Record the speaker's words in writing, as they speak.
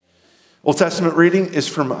Old Testament reading is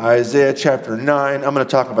from Isaiah chapter 9. I'm going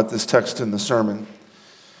to talk about this text in the sermon.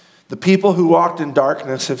 The people who walked in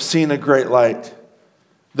darkness have seen a great light.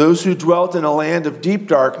 Those who dwelt in a land of deep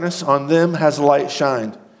darkness, on them has light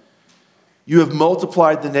shined. You have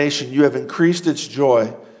multiplied the nation. You have increased its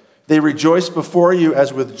joy. They rejoice before you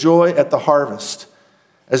as with joy at the harvest,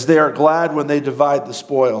 as they are glad when they divide the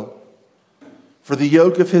spoil. For the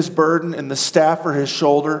yoke of his burden and the staff for his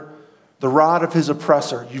shoulder, the rod of his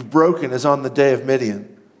oppressor, you've broken as on the day of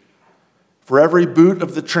Midian. For every boot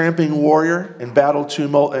of the tramping warrior in battle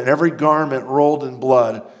tumult and every garment rolled in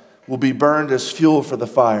blood will be burned as fuel for the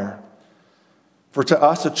fire. For to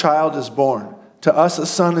us a child is born, to us a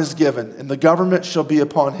son is given, and the government shall be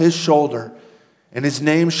upon his shoulder, and his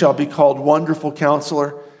name shall be called Wonderful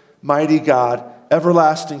Counselor, Mighty God,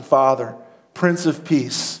 Everlasting Father, Prince of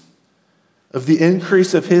Peace. Of the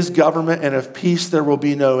increase of his government and of peace there will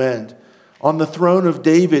be no end. On the throne of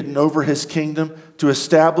David and over his kingdom, to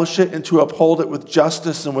establish it and to uphold it with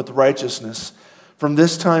justice and with righteousness, from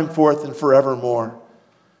this time forth and forevermore.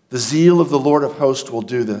 The zeal of the Lord of hosts will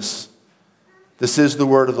do this. This is the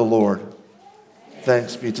word of the Lord.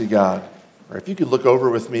 Thanks be to God. Or if you could look over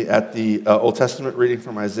with me at the Old Testament reading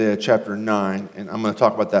from Isaiah chapter 9, and I'm going to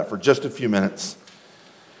talk about that for just a few minutes.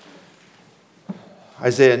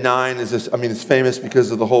 Isaiah 9 it's famous because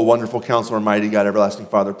of the whole Wonderful Counselor, Mighty God, Everlasting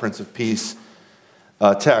Father, Prince of Peace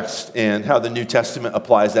text, and how the New Testament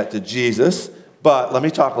applies that to Jesus. But let me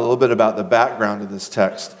talk a little bit about the background of this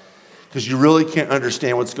text, because you really can't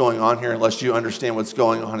understand what's going on here unless you understand what's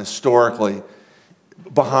going on historically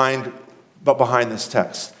behind this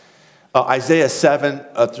text. Isaiah 7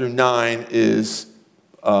 through 9 is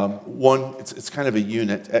it's kind of a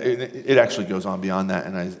unit. It actually goes on beyond that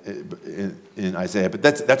in Isaiah, but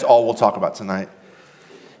that's all we'll talk about tonight.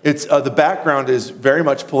 It's the background is very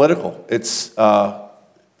much political. It's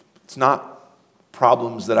not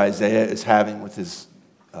problems that Isaiah is having with his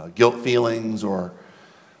guilt feelings or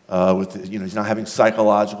he's not having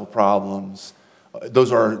psychological problems.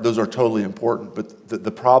 Those are totally important, but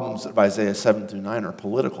the problems of Isaiah 7 through 9 are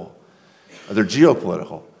political. They're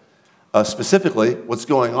geopolitical. Specifically, what's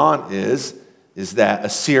going on is that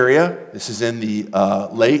Assyria, this is in the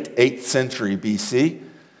late 8th century BC,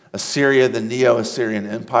 Assyria, the Neo-Assyrian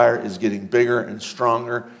Empire, is getting bigger and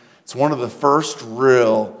stronger. It's one of the first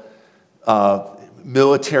real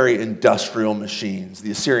military industrial machines.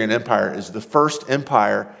 The Assyrian Empire is the first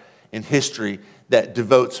empire in history that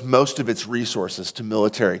devotes most of its resources to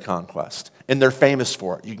military conquest. And they're famous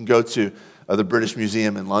for it. You can go to the British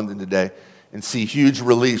Museum in London today and see huge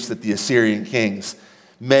reliefs that the Assyrian kings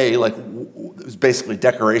made, it was basically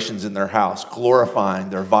decorations in their house, glorifying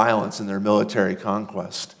their violence and their military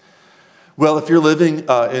conquest. Well, if you're living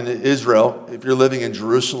in Israel, if you're living in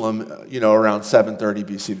Jerusalem, around 730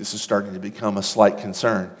 BC, this is starting to become a slight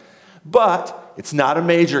concern. But it's not a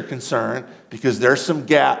major concern because there's some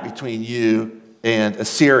gap between you and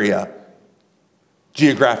Assyria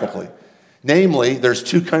geographically. Namely, there's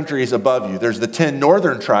 2 countries above you. There's the 10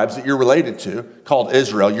 northern tribes that you're related to, called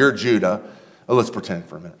Israel. You're Judah. Let's pretend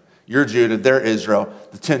for a minute. You're Judah, they're Israel,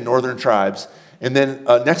 the 10 northern tribes. And then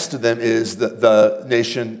next to them is the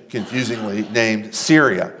nation, confusingly named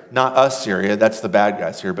Syria. Not Assyria, that's the bad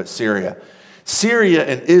guys here, but Syria. Syria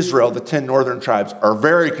and Israel, the 10 northern tribes, are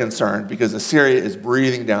very concerned because Assyria is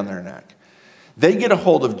breathing down their neck. They get a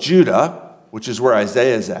hold of Judah, which is where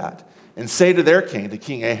Isaiah is at, and say to their king, to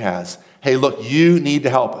King Ahaz, hey, look, you need to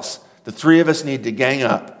help us. The 3 of us need to gang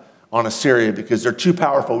up on Assyria because they're too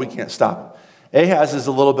powerful. We can't stop them. Ahaz is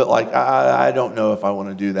a little bit like, I don't know if I want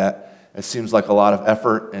to do that. It seems like a lot of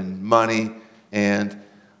effort and money. And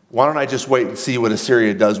why don't I just wait and see what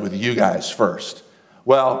Assyria does with you guys first?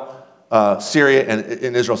 Well, Syria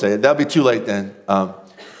and Israel say, that'll be too late then.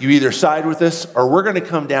 You either side with us or we're going to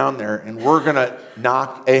come down there and we're going to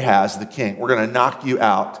knock Ahaz, the king. We're going to knock you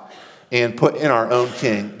out and put in our own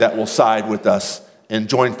king that will side with us and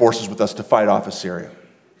join forces with us to fight off Assyria.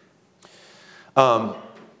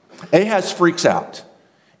 Ahaz freaks out.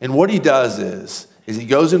 And what he does is he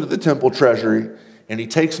goes into the temple treasury and he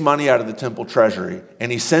takes money out of the temple treasury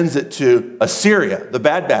and he sends it to Assyria, the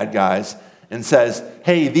bad guys, and says,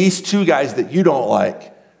 hey, these 2 guys that you don't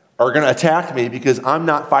like are going to attack me because I'm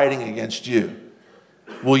not fighting against you.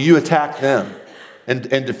 Will you attack them and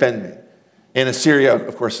defend me? And Assyria,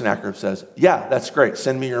 of course, Sennacherib says, yeah, that's great.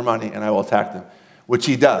 Send me your money and I will attack them, which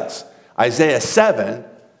he does. Isaiah 7,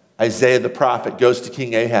 Isaiah the prophet goes to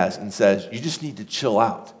King Ahaz and says, you just need to chill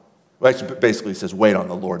out. Well, actually, basically says, wait on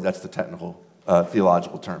the Lord. That's the technical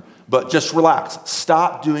theological term. But just relax.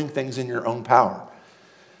 Stop doing things in your own power.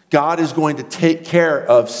 God is going to take care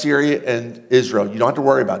of Syria and Israel. You don't have to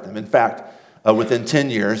worry about them. In fact, within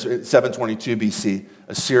 10 years, 722 BC,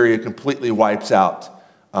 Assyria completely wipes out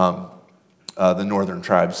the northern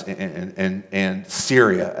tribes and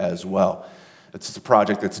Syria as well. It's a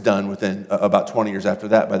project that's done within about 20 years after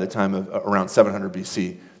that. By the time of around 700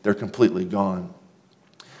 BC, they're completely gone.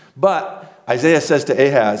 But Isaiah says to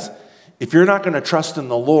Ahaz, if you're not going to trust in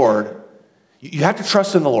the Lord, you have to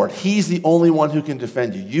trust in the Lord. He's the only one who can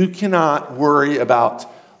defend you. You cannot worry about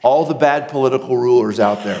all the bad political rulers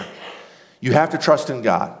out there. You have to trust in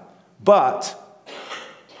God. But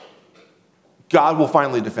God will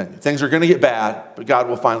finally defend you. Things are going to get bad, but God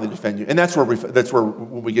will finally defend you. And that's where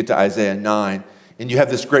when we get to Isaiah 9. And you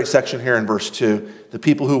have this great section here in verse 2. The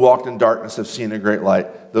people who walked in darkness have seen a great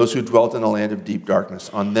light. Those who dwelt in a land of deep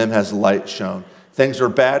darkness, on them has light shone. Things are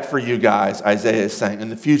bad for you guys, Isaiah is saying. In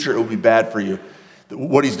the future, it will be bad for you.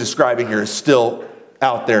 What he's describing here is still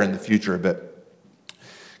out there in the future a bit.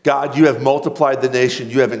 God, you have multiplied the nation.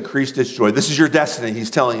 You have increased its joy. This is your destiny,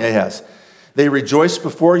 he's telling Ahaz. They rejoice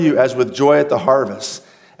before you as with joy at the harvest,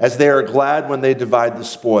 as they are glad when they divide the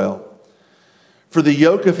spoil. For the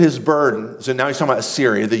yoke of his burden, so now he's talking about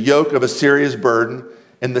Assyria, the yoke of Assyria's burden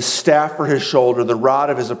and the staff for his shoulder, the rod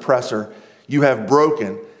of his oppressor, you have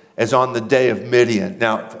broken as on the day of Midian.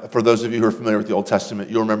 Now, for those of you who are familiar with the Old Testament,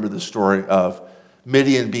 you'll remember the story of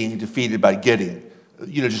Midian being defeated by Gideon.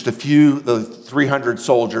 Just a few, the 300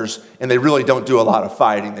 soldiers, and they really don't do a lot of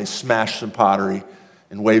fighting. They smash some pottery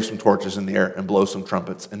and wave some torches in the air and blow some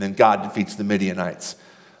trumpets, and then God defeats the Midianites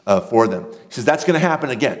for them. He says, that's going to happen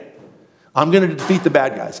again. I'm going to defeat the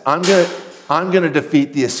bad guys. I'm going to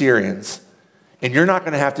defeat the Assyrians, and you're not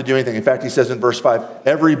going to have to do anything. In fact, he says in verse 5,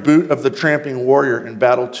 every boot of the tramping warrior in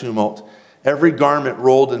battle tumult, every garment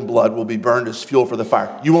rolled in blood will be burned as fuel for the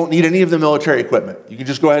fire. You won't need any of the military equipment. You can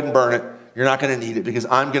just go ahead and burn it. You're not going to need it because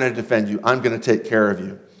I'm going to defend you. I'm going to take care of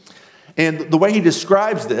you. And the way he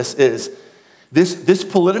describes this is this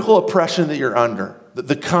political oppression that you're under,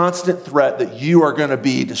 the constant threat that you are going to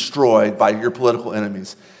be destroyed by your political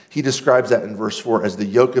enemies. He describes that in verse 4 as the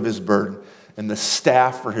yoke of his burden and the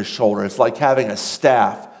staff for his shoulder. It's like having a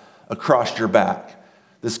staff across your back.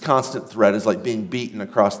 This constant threat is like being beaten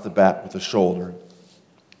across the back with a shoulder.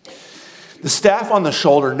 The staff on the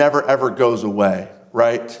shoulder never ever goes away,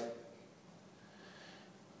 right?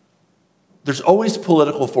 There's always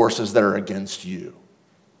political forces that are against you.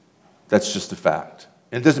 That's just a fact.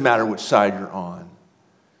 And it doesn't matter which side you're on.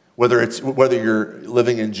 Whether you're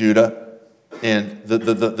living in Judah and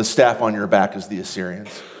the staff on your back is the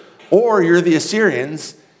Assyrians, or you're the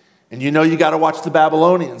Assyrians and you got to watch the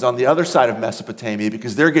Babylonians on the other side of Mesopotamia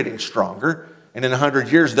because they're getting stronger, and in 100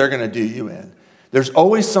 years they're going to do you in. There's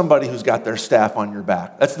always somebody who's got their staff on your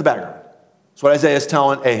back. That's the background. That's what Isaiah is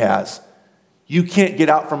telling Ahaz. You can't get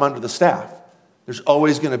out from under the staff. There's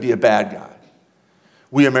always going to be a bad guy.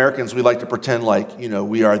 We Americans, we like to pretend like,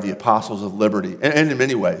 we are the apostles of liberty. And in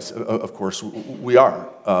many ways, of course, we are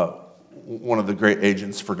one of the great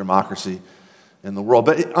agents for democracy in the world.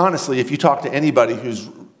 But honestly, if you talk to anybody who's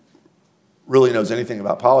really knows anything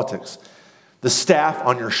about politics, the staff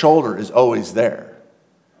on your shoulder is always there.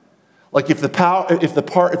 Like if the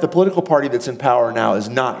political party that's in power now is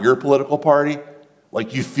not your political party,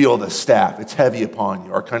 like you feel the staff, it's heavy upon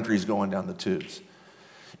you. Our country's going down the tubes.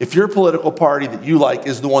 If your political party that you like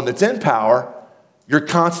is the one that's in power, you're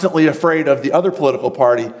constantly afraid of the other political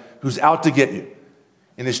party who's out to get you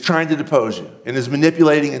and is trying to depose you and is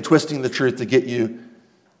manipulating and twisting the truth to get you,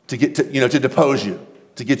 to depose you,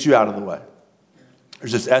 to get you out of the way.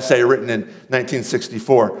 There's this essay written in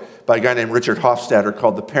 1964 by a guy named Richard Hofstadter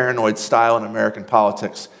called The Paranoid Style in American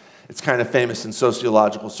Politics. It's kind of famous in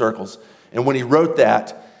sociological circles. And when he wrote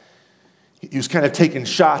that, he was kind of taking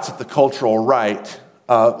shots at the cultural right.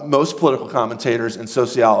 Most political commentators and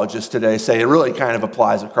sociologists today say it really kind of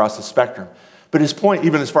applies across the spectrum. But his point,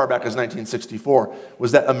 even as far back as 1964,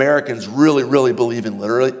 was that Americans really, really believe in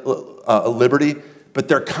liberty, but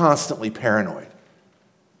they're constantly paranoid.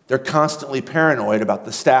 They're constantly paranoid about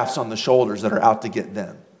the staffs on the shoulders that are out to get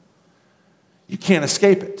them. You can't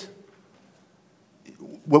escape it.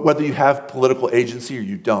 Whether you have political agency or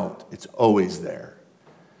you don't, it's always there.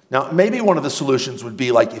 Now, maybe one of the solutions would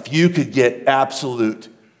be like if you could get absolute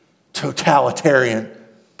totalitarian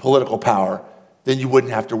political power, then you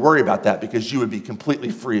wouldn't have to worry about that because you would be completely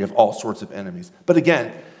free of all sorts of enemies. But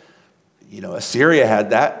again, Assyria had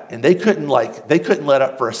that, and they couldn't let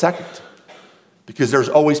up for a second because there's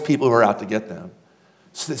always people who are out to get them.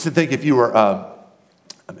 So think if you were,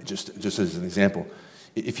 just as an example,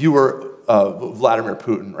 if you were Vladimir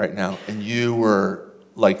Putin right now and you were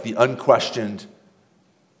like the unquestioned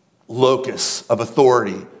locus of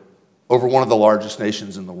authority over one of the largest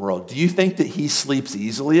nations in the world. Do you think that he sleeps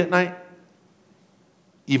easily at night,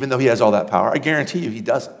 even though he has all that power? I guarantee you he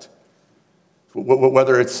doesn't.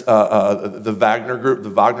 Whether it's the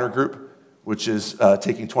Wagner Group, which is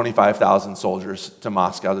taking 25,000 soldiers to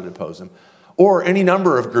Moscow to depose him, or any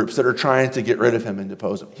number of groups that are trying to get rid of him and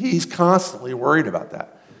depose him. He's constantly worried about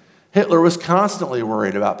that. Hitler was constantly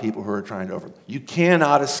worried about people who are trying to overthrow him. You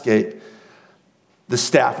cannot escape the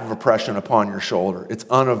staff of oppression upon your shoulder. It's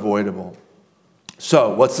unavoidable.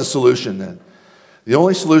 So, what's the solution then? The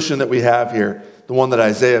only solution that we have here, the one that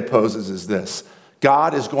Isaiah poses, is this.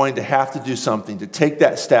 God is going to have to do something to take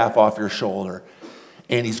that staff off your shoulder,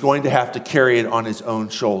 and he's going to have to carry it on his own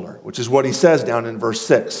shoulder, which is what he says down in verse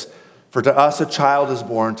 6. For to us a child is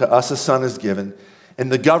born, to us a son is given, and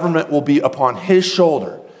the government will be upon his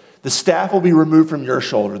shoulder. The staff will be removed from your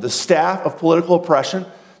shoulder. The staff of political oppression,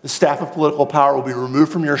 the staff of political power will be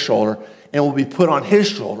removed from your shoulder and will be put on his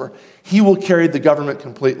shoulder. He will carry the government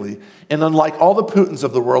completely. And unlike all the Putins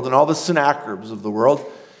of the world and all the Sennacheribs of the world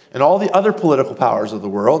and all the other political powers of the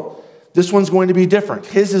world, this one's going to be different.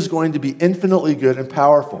 His is going to be infinitely good and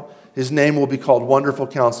powerful. His name will be called Wonderful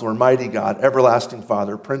Counselor, Mighty God, Everlasting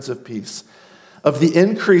Father, Prince of Peace. Of the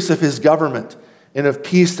increase of his government and of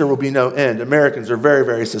peace there will be no end. Americans are very,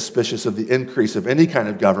 very suspicious of the increase of any kind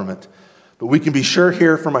of government. But we can be sure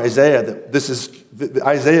here from Isaiah that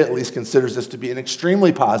Isaiah at least considers this to be an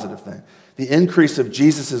extremely positive thing. The increase of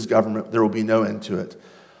Jesus' government, there will be no end to it.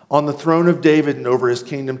 On the throne of David and over his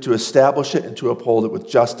kingdom, to establish it and to uphold it with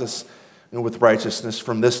justice and with righteousness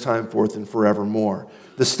from this time forth and forevermore.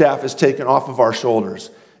 The staff is taken off of our shoulders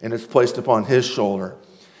and it's placed upon his shoulder.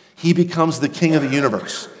 He becomes the king of the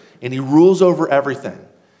universe and he rules over everything.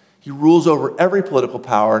 He rules over every political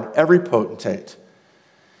power and every potentate.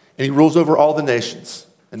 And he rules over all the nations.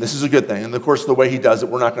 And this is a good thing. And of course, the way he does it,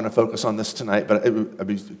 we're not going to focus on this tonight, but it would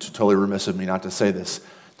be totally remiss of me not to say this.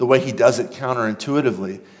 The way he does it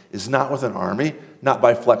counterintuitively is not with an army, not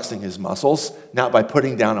by flexing his muscles, not by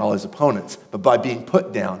putting down all his opponents, but by being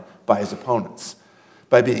put down by his opponents,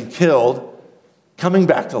 by being killed, coming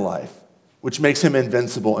back to life, which makes him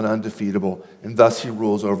invincible and undefeatable, and thus he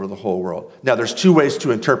rules over the whole world. Now, there's two ways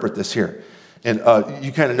to interpret this here. And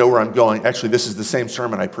you kind of know where I'm going. Actually, this is the same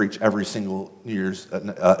sermon I preach every single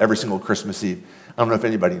every single Christmas Eve. I don't know if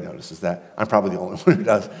anybody notices that. I'm probably the only one who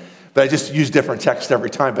does. But I just use different text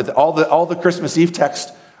every time. But all the Christmas Eve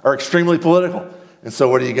texts are extremely political. And so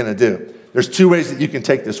what are you going to do? There's two ways that you can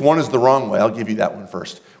take this. One is the wrong way. I'll give you that one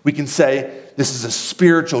first. We can say this is a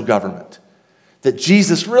spiritual government. That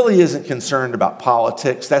Jesus really isn't concerned about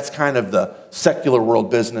politics. That's kind of the secular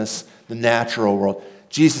world business, the natural world.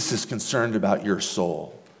 Jesus is concerned about your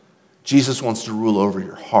soul. Jesus wants to rule over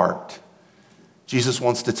your heart. Jesus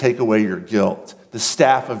wants to take away your guilt, the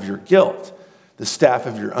staff of your guilt, the staff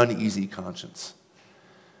of your uneasy conscience.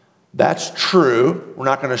 That's true. We're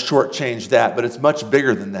not going to shortchange that, but it's much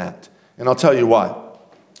bigger than that. And I'll tell you why.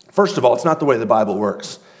 First of all, it's not the way the Bible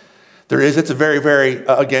works. It's a very, very,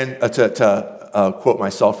 again, to quote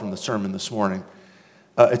myself from the sermon this morning,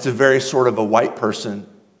 it's a very sort of a white person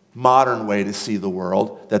modern way to see the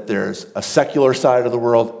world, that there's a secular side of the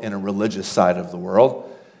world and a religious side of the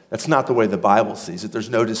world. That's not the way the Bible sees it. There's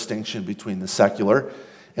no distinction between the secular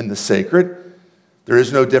and the sacred. There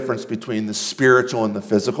is no difference between the spiritual and the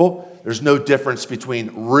physical. There's no difference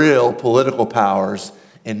between real political powers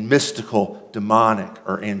and mystical, demonic,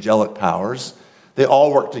 or angelic powers. They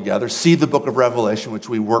all work together. See the book of Revelation, which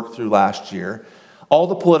we worked through last year. All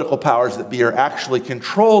the political powers that be are actually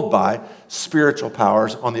controlled by spiritual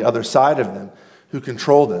powers on the other side of them who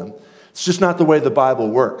control them. It's just not the way the Bible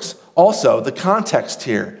works. Also, the context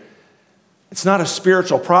here, it's not a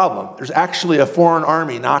spiritual problem. There's actually a foreign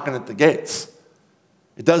army knocking at the gates.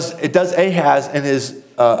 It does Ahaz and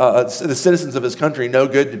the citizens of his country no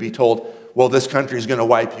good to be told, well, this country is going to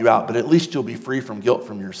wipe you out, but at least you'll be free from guilt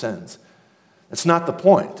from your sins. That's not the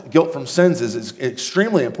point. Guilt from sins is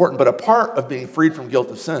extremely important, but a part of being freed from guilt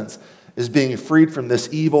of sins is being freed from the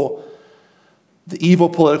evil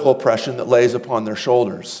political oppression that lays upon their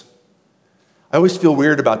shoulders. I always feel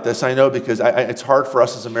weird about this, I know, because it's hard for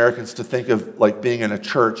us as Americans to think of like being in a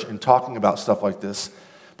church and talking about stuff like this.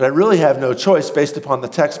 But I really have no choice based upon the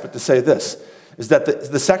text but to say this, is that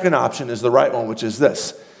the second option is the right one, which is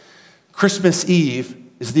this. Christmas Eve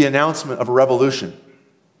is the announcement of a revolution.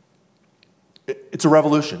 It's a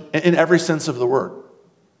revolution in every sense of the word.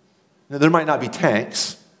 Now, there might not be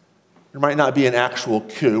tanks. There might not be an actual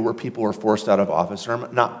coup where people are forced out of office. There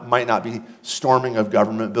might not be storming of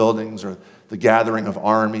government buildings or the gathering of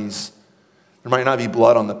armies. There might not be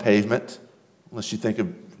blood on the pavement, unless you think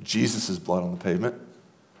of Jesus' blood on the pavement.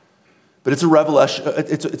 But it's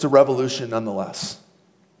a revolution nonetheless.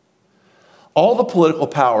 All the political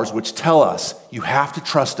powers which tell us you have to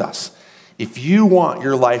trust us. If you want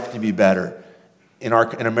your life to be better in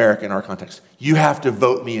America, in our context, you have to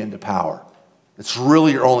vote me into power. It's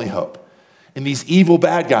really your only hope. And these evil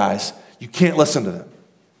bad guys, you can't listen to them.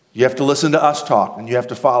 You have to listen to us talk, and you have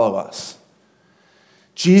to follow us.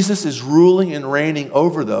 Jesus is ruling and reigning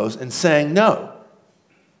over those and saying, no,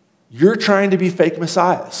 you're trying to be fake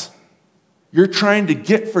messiahs. You're trying to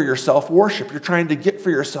get for yourself worship. You're trying to get for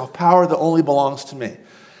yourself power that only belongs to me.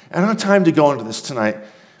 I don't have time to go into this tonight,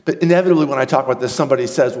 but inevitably when I talk about this, somebody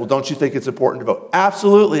says, well, don't you think it's important to vote?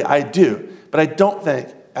 Absolutely, I do. But I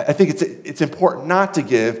think it's important not to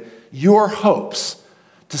give your hopes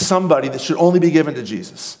to somebody that should only be given to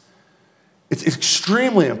Jesus. It's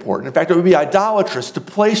extremely important. In fact, it would be idolatrous to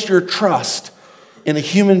place your trust in a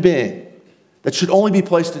human being that should only be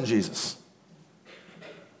placed in Jesus.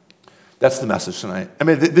 That's the message tonight. I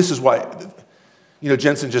mean, this is why,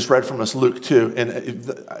 Jensen just read from us Luke 2,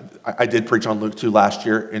 and I did preach on Luke 2 last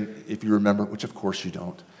year, and if you remember, which of course you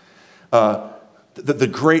don't, the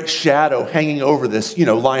great shadow hanging over this,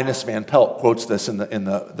 Linus Van Pelt quotes this in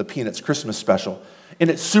the Peanuts Christmas special, and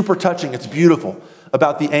it's super touching, it's beautiful,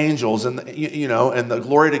 about the angels and and the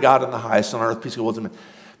glory to God in the highest on earth, peace and wisdom.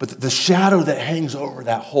 But the shadow that hangs over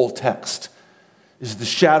that whole text is the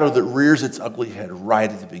shadow that rears its ugly head right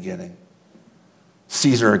at the beginning.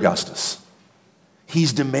 Caesar Augustus.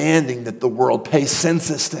 He's demanding that the world pay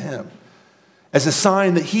census to him as a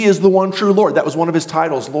sign that he is the one true Lord. That was one of his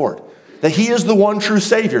titles, Lord. That he is the one true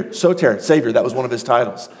Savior. Soter, Savior, that was one of his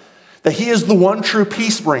titles. That he is the one true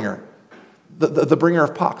peace bringer. The bringer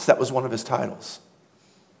of pax, that was one of his titles.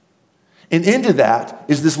 And into that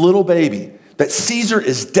is this little baby that Caesar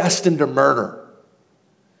is destined to murder.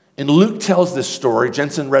 And Luke tells this story.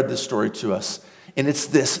 Jensen read this story to us. And it's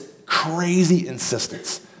this crazy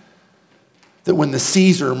insistence that when the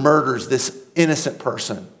Caesar murders this innocent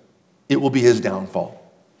person, it will be his downfall.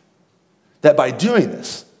 That by doing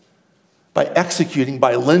this, by executing,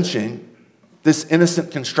 by lynching this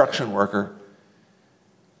innocent construction worker,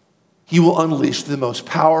 he will unleash the most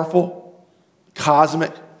powerful,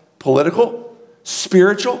 cosmic, political,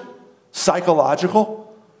 spiritual,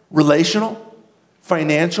 psychological, relational,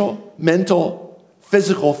 financial, mental,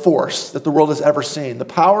 physical force that the world has ever seen. The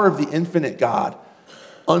power of the infinite God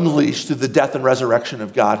unleashed through the death and resurrection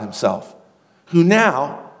of God himself, who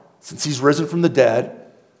now, since he's risen from the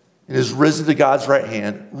dead and is risen to God's right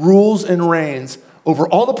hand, rules and reigns over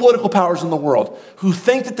all the political powers in the world who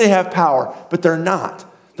think that they have power, but they're not.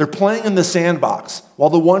 They're playing in the sandbox while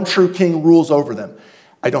the one true king rules over them.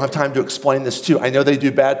 I don't have time to explain this too. I know they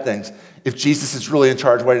do bad things. If Jesus is really in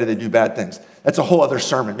charge, why do they do bad things? That's a whole other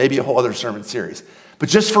sermon, maybe a whole other sermon series. But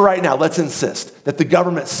just for right now, let's insist that the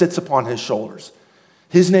government sits upon his shoulders.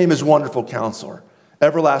 His name is Wonderful Counselor,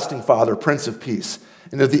 Everlasting Father, Prince of Peace.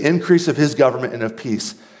 And of the increase of his government and of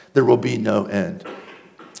peace, there will be no end.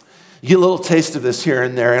 You get a little taste of this here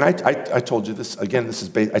and there. And I told you this, again,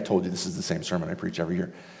 I told you this is the same sermon I preach every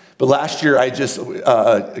year. But last year, I just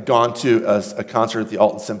gone to a concert at the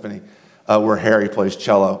Alton Symphony where Harry plays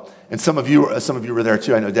cello. And some of you were there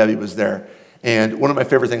too. I know Debbie was there. And one of my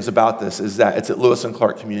favorite things about this is that it's at Lewis and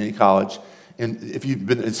Clark Community College. And if you've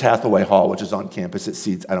been, it's Hathaway Hall, which is on campus. It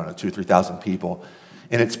seats, 2,000 or 3,000 people.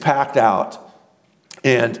 And it's packed out.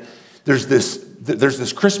 And there's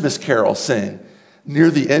this Christmas carol sing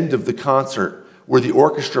near the end of the concert where the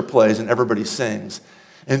orchestra plays and everybody sings.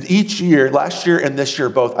 And each year, last year and this year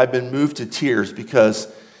both, I've been moved to tears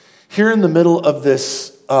because here in the middle of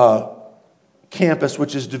this campus,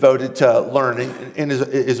 which is devoted to learning and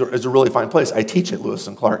is a really fine place, I teach at Lewis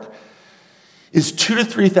and Clark, is 2,000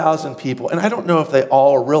 to 3,000 people. And I don't know if they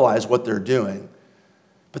all realize what they're doing,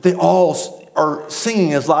 but they all are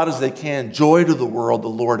singing as loud as they can, "Joy to the world, the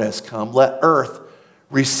Lord has come. Let earth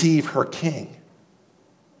receive her King."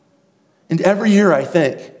 And every year I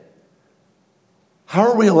think, how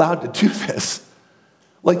are we allowed to do this?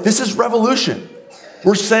 Like, this is revolution.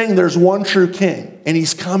 We're saying there's one true king, and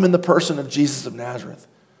he's come in the person of Jesus of Nazareth.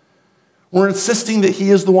 We're insisting that he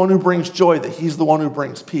is the one who brings joy, that he's the one who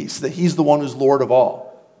brings peace, that he's the one who's Lord of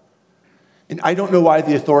all. And I don't know why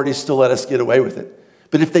the authorities still let us get away with it.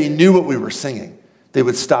 But if they knew what we were singing, they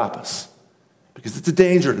would stop us. Because it's a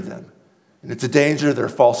danger to them. And it's a danger to their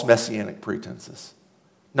false messianic pretenses.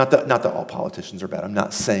 Not that all politicians are bad. I'm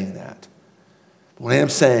not saying that. But what I am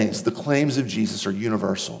saying is the claims of Jesus are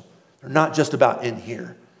universal. They're not just about in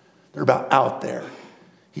here. They're about out there.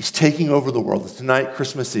 He's taking over the world. Tonight,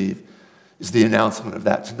 Christmas Eve, is the announcement of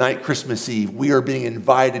that. Tonight, Christmas Eve, we are being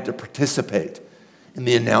invited to participate in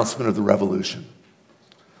the announcement of the revolution.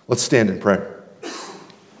 Let's stand and pray.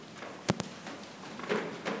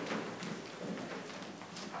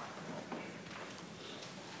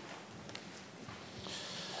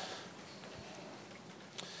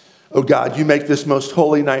 O God, you make this most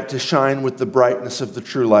holy night to shine with the brightness of the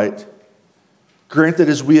true light. Grant that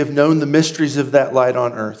as we have known the mysteries of that light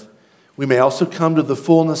on earth, we may also come to the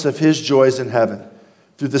fullness of his joys in heaven,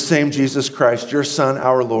 through the same Jesus Christ, your Son,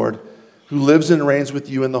 our Lord, who lives and reigns with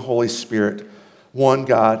you in the Holy Spirit, one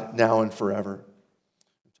God, now and forever.